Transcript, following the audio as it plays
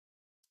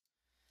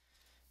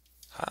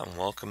Hi, and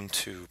welcome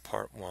to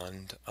part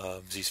 1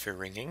 of Z-Sphere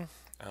rigging.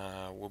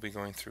 We'll be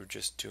going through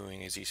just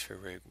doing a Z-Sphere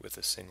rig with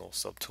a single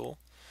subtool.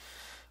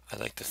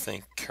 I'd like to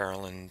thank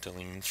Carolyn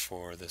Deline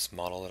for this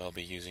model that I'll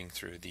be using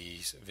through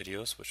these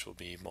videos, which will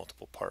be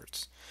multiple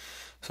parts.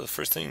 So the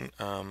first thing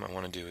I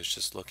want to do is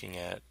just looking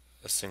at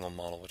a single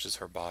model, which is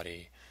her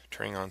body,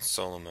 turning on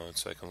solo mode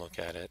so I can look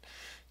at it,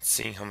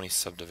 seeing how many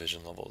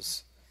subdivision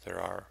levels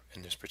there are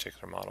in this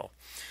particular model,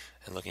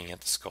 and looking at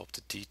the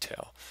sculpted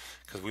detail,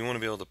 because we want to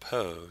be able to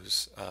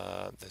pose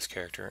this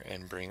character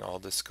and bring all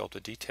this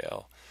sculpted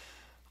detail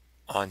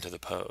onto the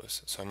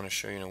pose. So I'm going to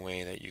show you in a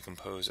way that you can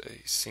pose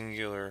a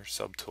singular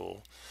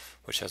subtool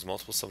which has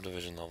multiple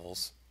subdivision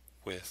levels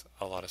with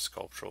a lot of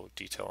sculptural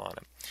detail on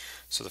it.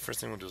 So the first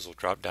thing we'll do is we'll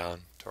drop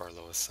down to our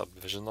lowest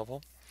subdivision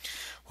level.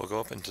 We'll go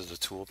up into the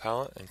tool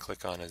palette and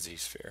click on a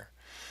Z-sphere.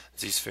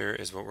 Z-sphere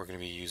is what we're going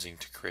to be using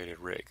to create a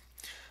rig.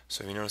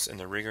 So if you notice in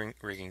the rigging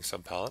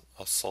subpalette,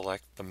 I'll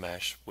select the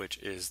mesh, which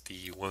is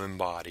the woman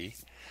body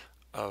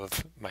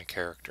of my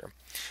character.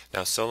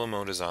 Now solo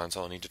mode is on,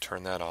 so I'll need to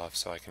turn that off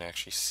so I can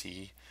actually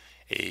see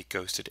a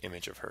ghosted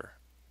image of her.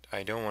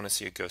 I don't want to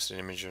see a ghosted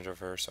image of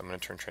her, so I'm going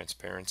to turn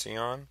transparency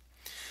on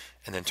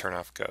and then turn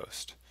off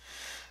ghost.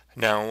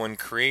 Now when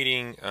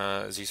creating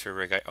a Z-sphere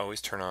rig, I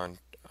always turn on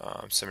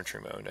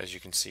symmetry mode. As you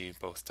can see,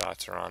 both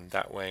dots are on.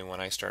 That way when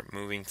I start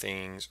moving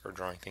things or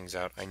drawing things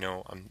out, I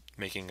know I'm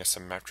making a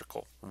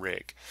symmetrical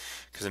rig,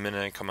 because the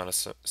minute I come out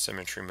of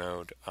symmetry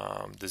mode,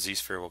 the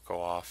Z-sphere will go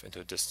off into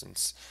a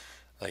distance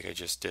like I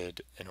just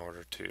did, in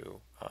order to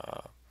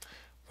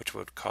which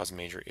would cause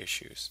major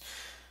issues.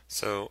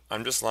 So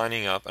I'm just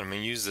lining up, and I'm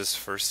going to use this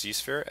first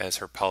Z-sphere as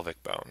her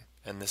pelvic bone,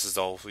 and this is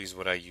always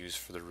what I use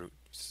for the root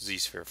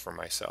Z-sphere for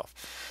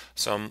myself.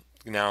 So I'm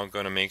now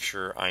going to make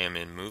sure I am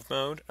in move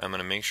mode. I'm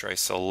going to make sure I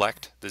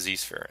select the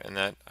Z-sphere, and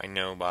that I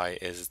know by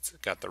is it's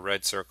got the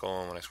red circle,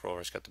 and when I scroll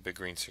over it's got the big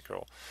green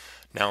circle.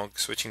 Now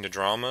switching to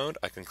draw mode,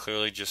 I can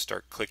clearly just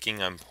start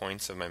clicking on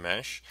points of my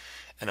mesh,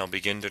 and I'll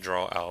begin to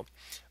draw out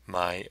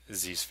my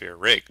Z-sphere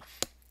rig.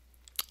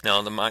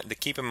 Now the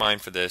keep in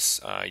mind for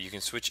this, you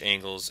can switch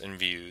angles and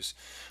views.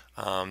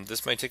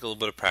 This might take a little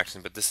bit of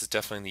practicing, but this is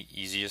definitely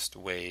the easiest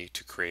way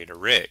to create a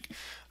rig.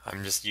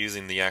 I'm just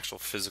using the actual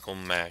physical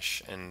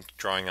mesh and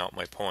drawing out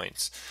my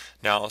points.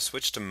 Now I'll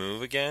switch to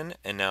move again,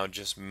 and now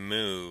just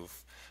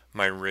move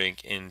my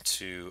rig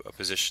into a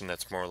position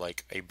that's more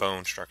like a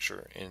bone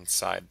structure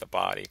inside the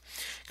body.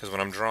 Because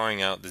when I'm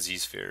drawing out the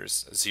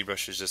Z-spheres,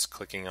 ZBrush is just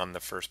clicking on the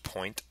first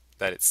point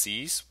that it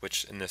sees,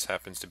 which in this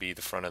happens to be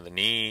the front of the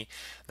knee,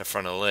 the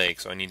front of the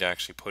leg, so I need to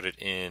actually put it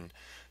in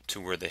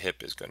to where the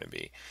hip is going to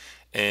be.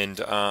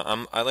 And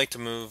I like to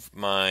move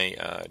my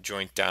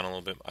joint down a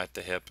little bit at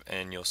the hip,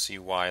 and you'll see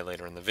why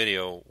later in the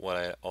video. What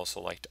I also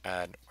like to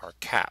add are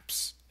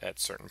caps at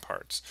certain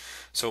parts.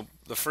 So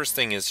the first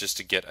thing is just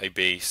to get a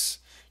base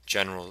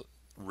general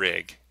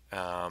rig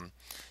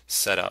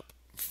set up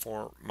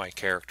for my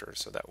character,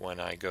 so that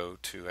when I go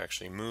to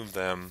actually move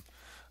them,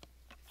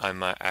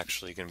 I'm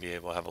actually going to be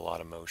able to have a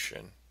lot of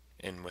motion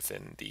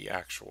within the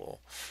actual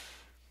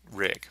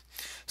rig.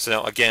 So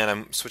now again,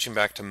 I'm switching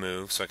back to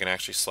move so I can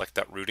actually select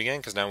that root again,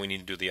 because now we need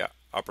to do the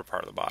upper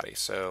part of the body.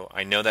 So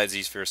I know that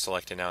Z-sphere is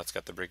selected now. It's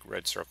got the big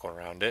red circle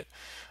around it.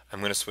 I'm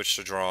going to switch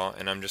to draw,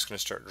 and I'm just going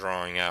to start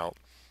drawing out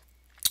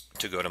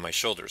to go to my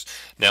shoulders.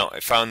 Now I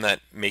found that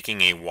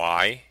making a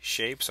Y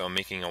shape, so I'm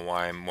making a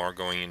Y more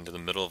going into the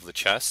middle of the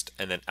chest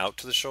and then out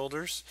to the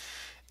shoulders,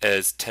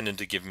 has tended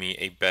to give me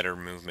a better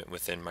movement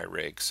within my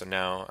rig. So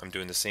now I'm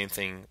doing the same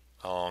thing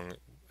along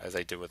as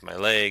I did with my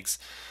legs.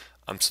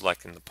 I'm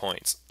selecting the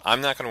points.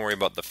 I'm not going to worry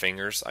about the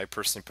fingers. I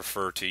personally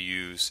prefer to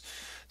use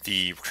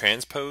the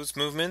transpose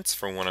movements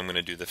for when I'm going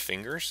to do the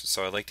fingers.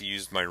 So I like to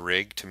use my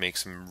rig to make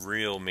some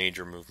real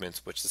major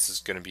movements, which this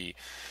is going to be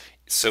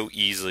so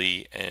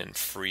easily and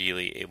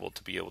freely able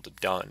to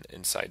done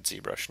inside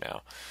ZBrush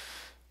now.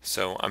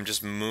 So I'm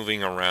just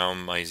moving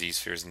around my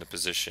Z-spheres into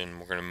position.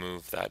 We're going to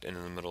move that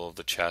into the middle of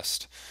the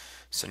chest.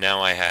 So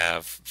now I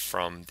have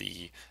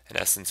in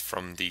essence,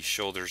 from the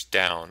shoulders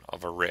down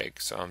of a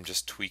rig. So I'm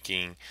just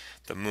tweaking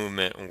the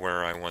movement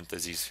where I want the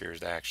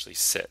Z-spheres to actually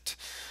sit.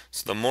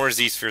 So the more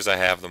Z-spheres I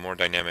have, the more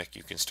dynamic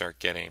you can start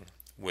getting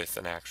with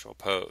an actual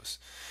pose.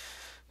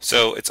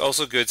 So it's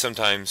also good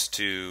sometimes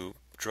to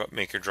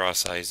make your draw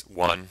size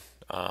 1.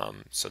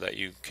 So that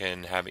you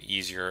can have an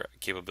easier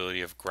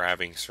capability of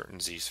grabbing certain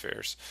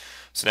Z-spheres.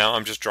 So now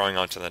I'm just drawing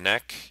onto the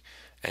neck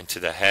and to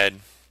the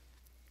head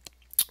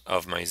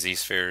of my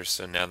Z-spheres.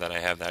 So now that I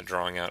have that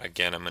drawing out,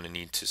 again, I'm going to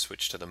need to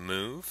switch to the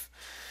move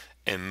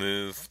and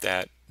move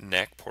that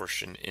neck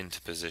portion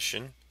into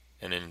position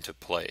and into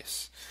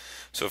place.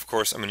 So of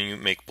course I'm going to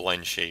make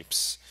blend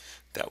shapes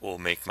that will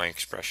make my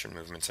expression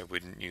movements. I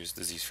wouldn't use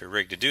the Z-sphere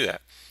rig to do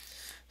that.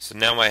 So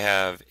now I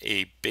have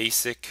a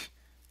basic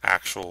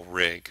actual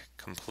rig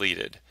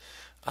completed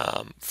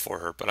for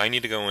her, but I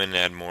need to go in and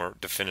add more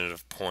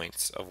definitive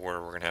points of where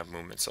we're going to have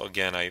movement. So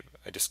again, I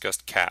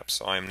discussed caps,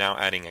 so I am now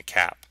adding a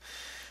cap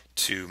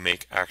to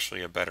make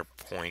actually a better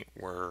point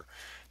where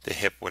the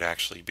hip would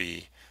actually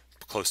be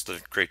close to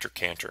the greater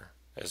canter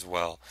as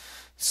well.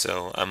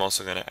 So I'm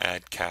also going to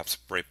add caps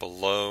right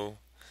below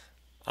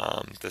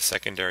the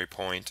secondary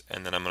point,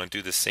 and then I'm going to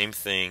do the same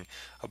thing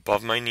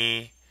above my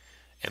knee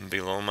and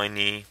below my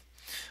knee.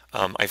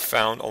 I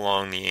found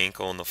along the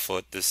ankle and the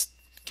foot this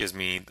gives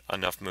me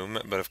enough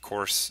movement, but of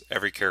course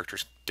every character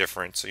is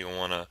different, so you'll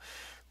want to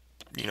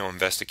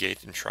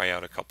investigate and try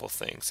out a couple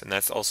things. And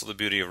that's also the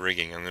beauty of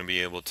rigging. I'm going to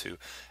be able to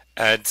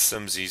add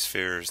some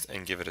Z-spheres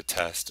and give it a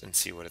test and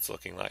see what it's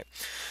looking like.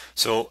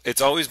 So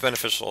it's always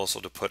beneficial also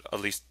to put at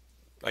least,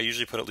 I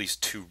usually put at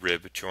least 2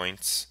 rib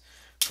joints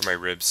for my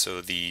ribs,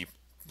 so the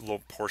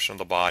low portion of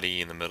the body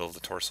in the middle of the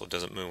torso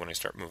doesn't move when I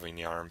start moving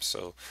the arms.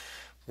 So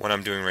what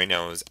I'm doing right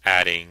now is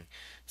adding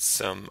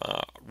some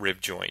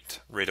rib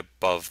joint right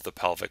above the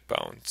pelvic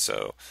bone,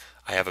 so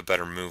I have a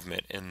better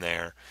movement in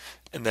there.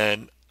 And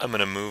then I'm going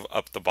to move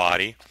up the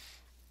body,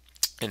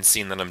 and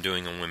seeing that I'm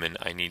doing in women,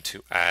 I need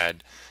to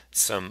add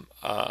some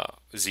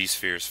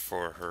Z-spheres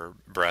for her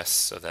breasts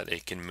so that they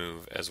can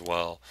move as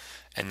well.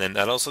 And then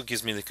that also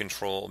gives me the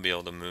control to be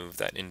able to move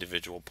that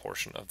individual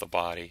portion of the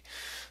body.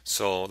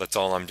 So that's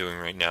all I'm doing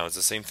right now. It's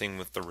the same thing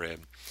with the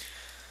rib,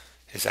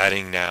 is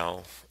adding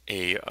now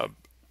a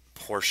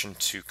portion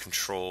to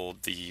control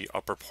the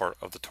upper part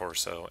of the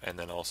torso, and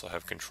then also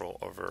have control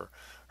over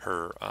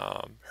her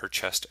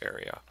chest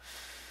area.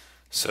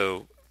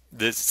 So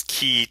this is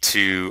key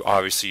to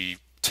obviously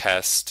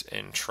test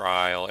and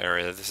trial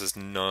area. This is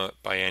not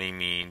by any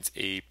means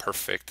a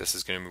perfect, this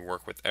is going to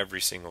work with every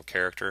single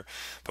character,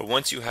 but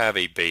once you have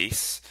a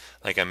base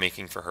like I'm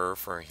making for her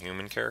for a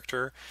human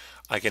character,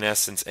 I can, in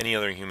essence, any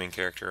other human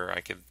character, I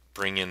could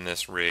bring in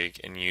this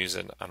rig and use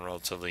it on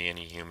relatively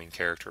any human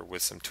character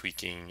with some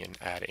tweaking and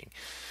adding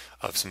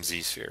of some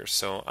Z-spheres.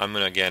 So I'm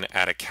going to again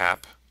add a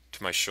cap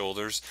to my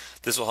shoulders.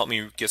 This will help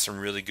me get some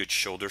really good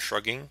shoulder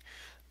shrugging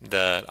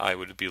that I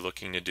would be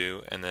looking to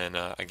do, and then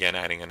again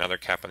adding another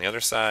cap on the other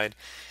side,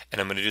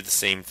 and I'm going to do the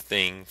same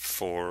thing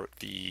for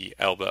the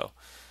elbow.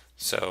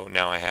 So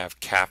now I have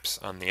caps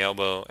on the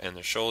elbow and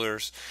the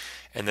shoulders,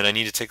 and then I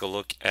need to take a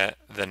look at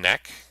the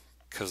neck,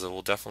 because there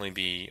will definitely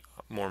be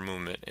more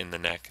movement in the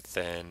neck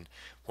than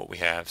what we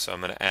have. So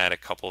I'm going to add a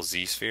couple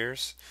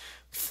Z-spheres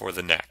for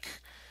the neck.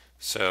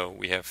 So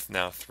we have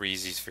now 3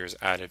 Z-spheres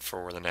added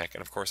for the neck,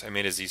 and of course I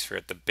made a Z-sphere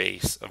at the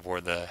base of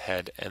where the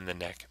head and the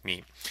neck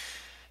meet.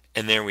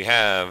 And there we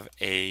have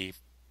a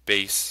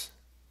base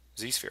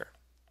Z-sphere.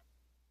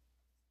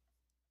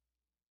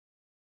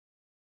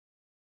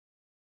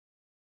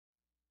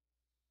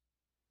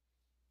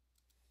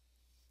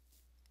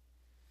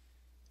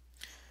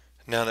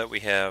 Now that we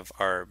have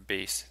our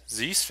base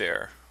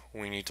Z-sphere,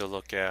 we need to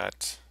look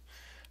at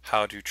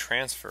how to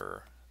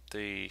transfer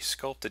the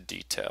sculpted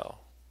detail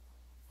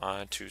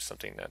onto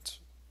something that's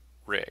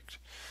rigged.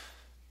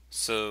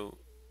 So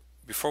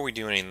before we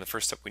do anything, the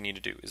first step we need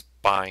to do is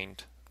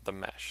bind the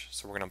mesh.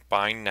 So we're going to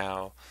bind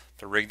now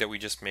the rig that we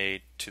just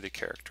made to the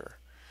character.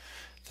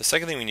 The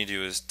second thing we need to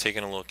do is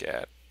taking a look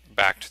at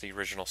back to the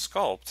original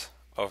sculpt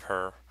of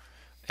her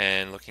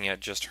and looking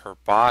at just her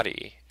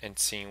body and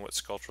seeing what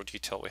sculptural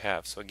detail we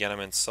have. So again, I'm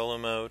in solo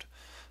mode,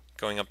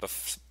 going up to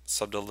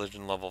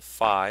subdivision level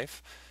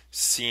 5,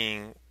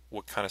 seeing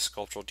what kind of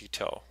sculptural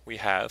detail we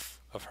have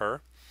of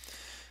her.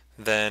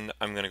 Then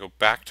I'm going to go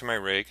back to my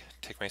rig,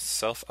 take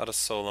myself out of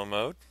solo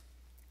mode,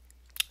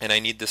 and I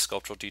need this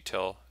sculptural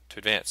detail to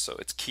advance. So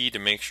it's key to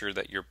make sure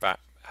that you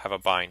have a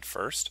bind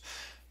first.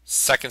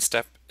 Second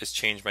step is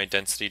change my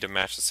density to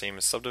match the same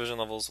as subdivision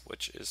levels,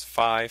 which is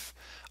 5.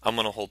 I'm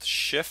going to hold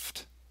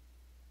shift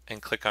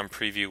and click on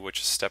preview, which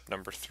is step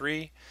number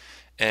 3.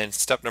 And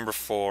step number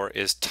 4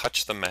 is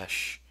touch the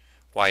mesh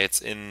while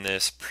it's in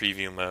this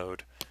preview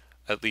mode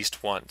at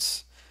least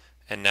once.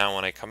 And now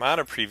when I come out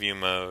of preview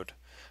mode,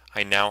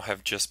 I now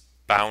have just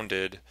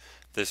bounded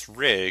this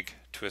rig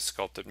to a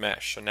sculpted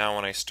mesh. So now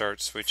when I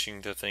start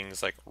switching to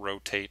things like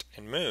rotate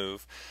and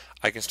move,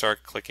 I can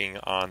start clicking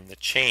on the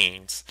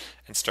chains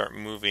and start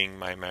moving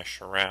my mesh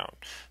around.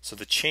 So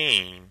the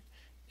chain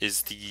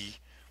is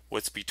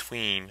what's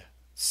between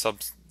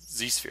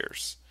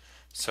Z-spheres.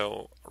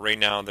 So right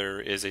now there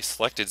is a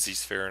selected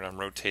Z-sphere and I'm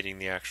rotating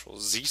the actual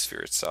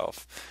Z-sphere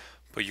itself,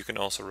 but you can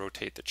also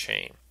rotate the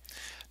chain.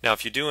 Now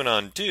if you do an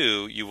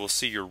undo, you will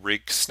see your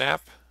rig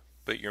snap,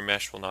 but your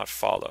mesh will not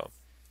follow.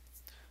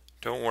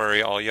 Don't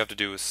worry, all you have to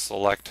do is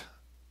select,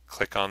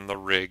 click on the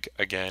rig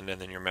again,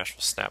 and then your mesh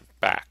will snap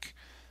back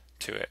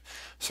to it.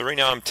 So right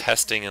now I'm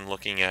testing and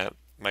looking at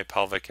my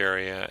pelvic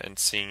area and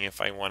seeing if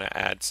I want to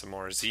add some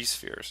more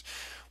Z-spheres,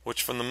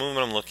 which from the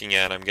movement I'm looking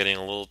at, I'm getting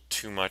a little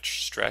too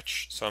much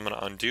stretch. So I'm going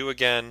to undo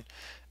again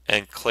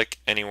and click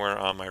anywhere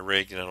on my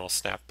rig and it'll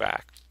snap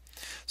back.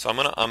 So I'm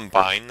going to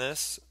unbind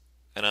this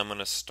and I'm going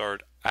to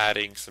start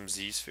adding some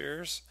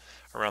Z-spheres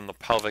around the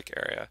pelvic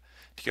area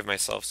to give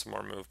myself some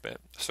more movement.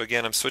 So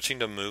again, I'm switching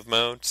to move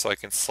mode so I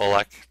can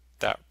select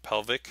that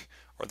pelvic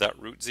or that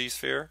root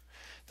Z-sphere.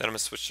 Then I'm going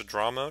to switch to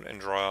draw mode and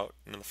draw out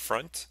in the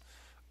front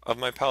of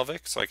my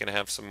pelvic so I can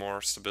have some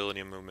more stability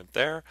and movement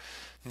there.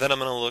 And then I'm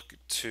going to look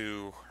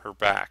to her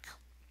back.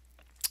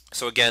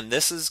 So again,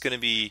 this is going to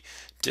be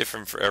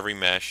different for every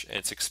mesh, and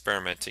it's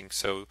experimenting.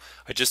 So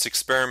I just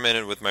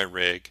experimented with my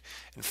rig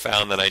and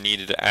found that I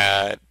needed to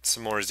add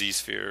some more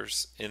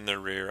Z-spheres in the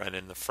rear and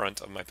in the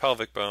front of my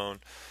pelvic bone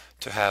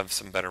to have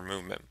some better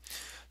movement.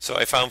 So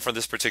I found for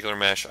this particular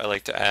mesh, I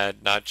like to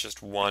add not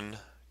just one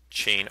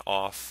chain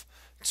off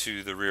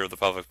to the rear of the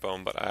pelvic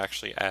bone, but I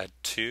actually add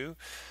two.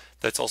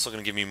 That's also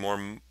going to give me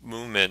more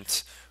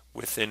movement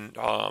within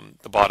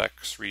the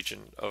buttocks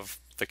region of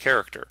the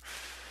character.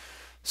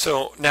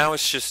 So now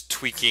it's just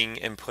tweaking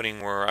and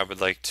putting where I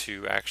would like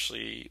to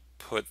actually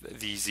put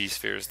these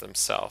Z-spheres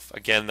themselves.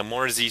 Again, the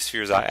more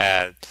Z-spheres I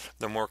add,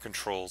 the more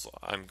controls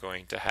I'm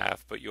going to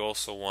have, but you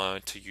also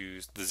want to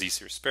use the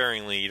Z-spheres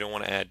sparingly. You don't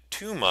want to add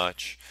too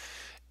much,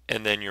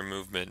 and then your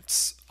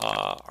movements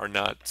are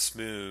not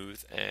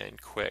smooth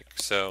and quick.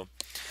 So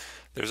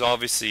there's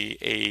obviously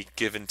a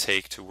give and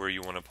take to where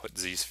you want to put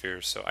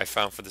Z-spheres. So I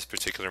found for this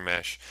particular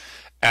mesh,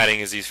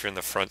 adding a Z-sphere in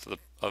the front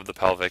of the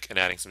pelvic and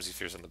adding some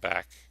Z-spheres in the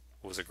back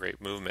was a great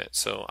movement.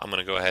 So I'm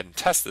going to go ahead and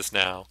test this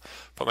now,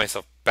 put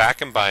myself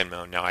back in bind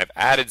mode. Now I've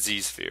added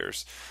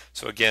Z-spheres.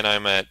 So again,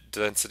 I'm at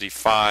density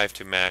 5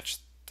 to match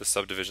the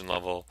subdivision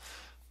level.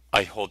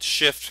 I hold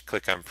shift,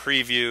 click on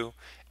preview,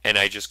 and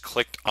I just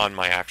clicked on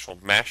my actual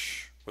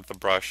mesh with the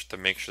brush to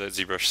make sure that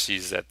ZBrush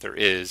sees that there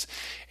is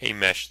a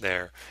mesh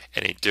there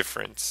and a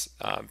difference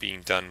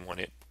being done when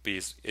it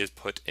is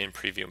put in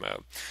preview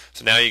mode.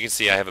 So now you can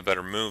see I have a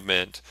better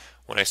movement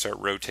when I start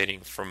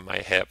rotating from my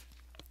hip.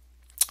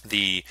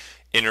 The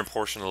inner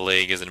portion of the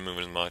leg isn't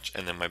moving as much,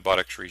 and then my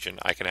buttocks region,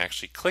 I can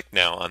actually click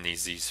now on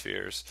these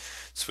Z-spheres,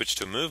 switch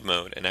to move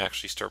mode, and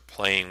actually start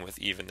playing with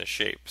even the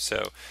shape.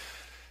 So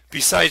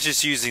besides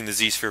just using the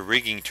Z-sphere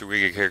rigging to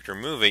rig a character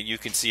and move it, you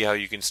can see how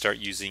you can start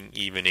using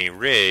even a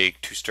rig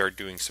to start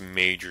doing some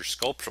major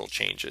sculptural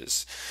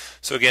changes.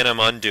 So again, I'm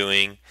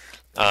undoing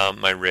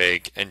my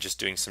rig and just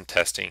doing some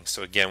testing.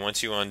 So again,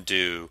 once you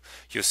undo,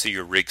 you'll see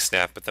your rig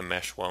snap, but the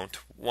mesh won't.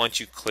 Once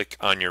you click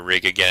on your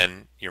rig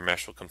again, your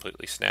mesh will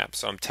completely snap.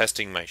 So I'm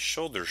testing my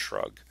shoulder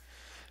shrug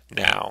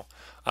now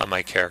on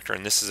my character,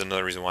 and this is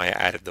another reason why I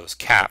added those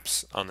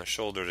caps on the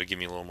shoulder to give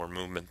me a little more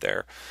movement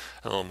there,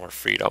 a little more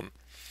freedom.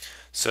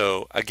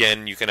 So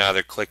again, you can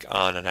either click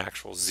on an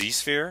actual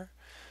Z-sphere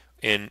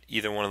in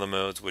either one of the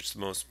modes, which the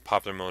most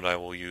popular mode I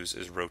will use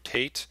is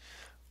rotate,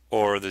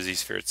 or the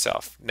Z-sphere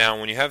itself. Now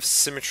when you have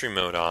symmetry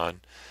mode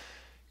on,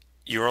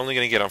 you're only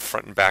going to get on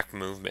front and back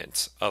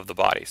movement of the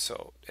body.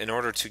 So in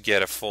order to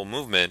get a full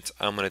movement,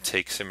 I'm going to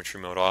take symmetry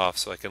mode off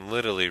so I can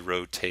literally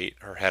rotate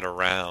her head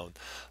around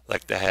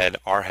like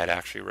our head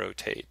actually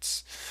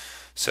rotates.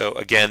 So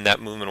again,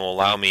 that movement will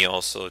allow me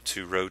also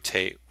to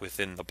rotate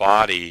within the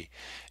body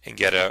and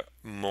get a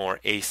more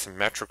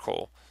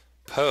asymmetrical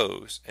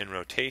pose and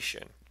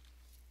rotation.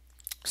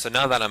 So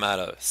now that I'm out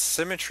of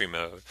symmetry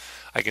mode,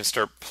 I can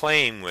start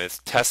playing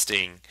with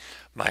testing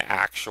my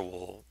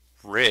actual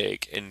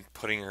rig and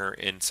putting her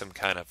in some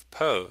kind of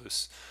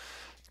pose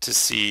to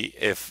see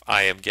if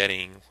I am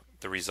getting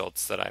the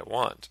results that I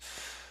want.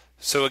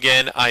 So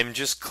again, I'm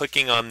just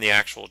clicking on the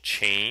actual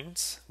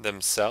chains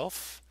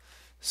themselves.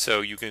 So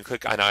you can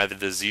click on either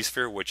the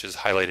Z-sphere, which is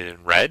highlighted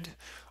in red,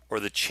 or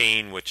the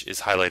chain, which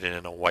is highlighted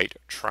in a white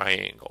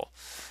triangle.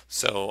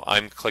 So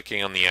I'm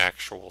clicking on the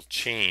actual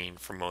chain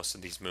for most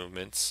of these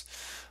movements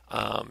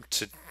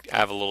to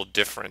have a little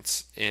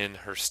difference in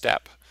her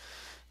step.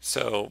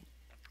 So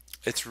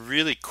it's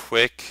really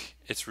quick,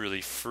 it's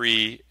really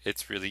free,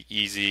 it's really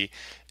easy,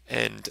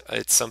 and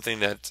it's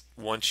something that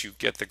once you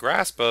get the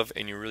grasp of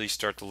and you really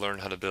start to learn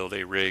how to build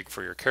a rig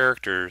for your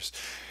characters,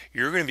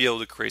 you're going to be able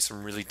to create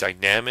some really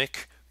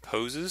dynamic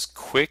poses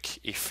quick,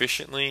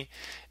 efficiently,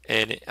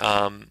 and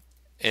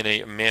in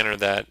a manner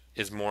that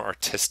is more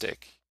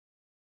artistic.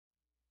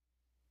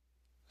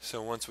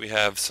 So once we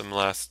have some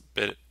last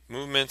bit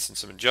movements and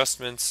some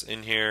adjustments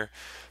in here,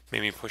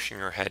 maybe pushing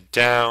her head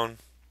down,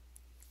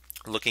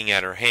 looking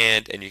at her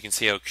hand, and you can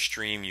see how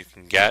extreme you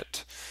can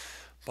get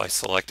by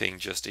selecting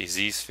just a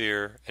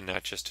Z-sphere and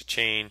not just a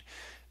chain.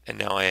 And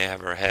now I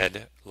have her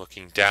head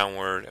looking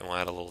downward, and we'll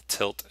add a little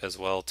tilt as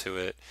well to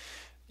it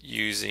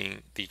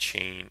using the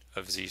chain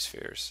of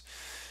Z-spheres.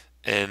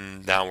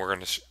 And now we're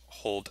going to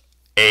hold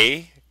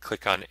A,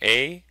 click on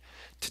A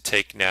to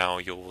take. Now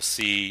you will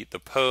see the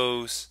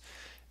pose,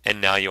 and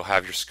now you'll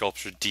have your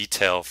sculpture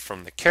detail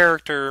from the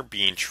character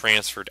being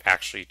transferred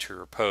actually to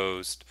her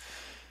pose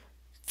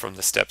from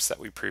the steps that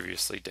we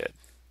previously did.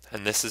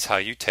 And this is how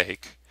you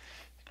take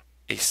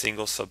a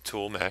single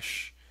subtool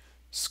mesh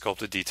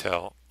sculpted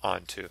detail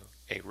onto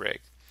a rig.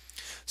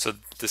 So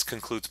this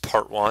concludes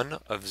part 1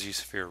 of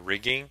Z-sphere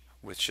rigging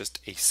with just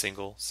a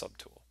single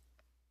subtool.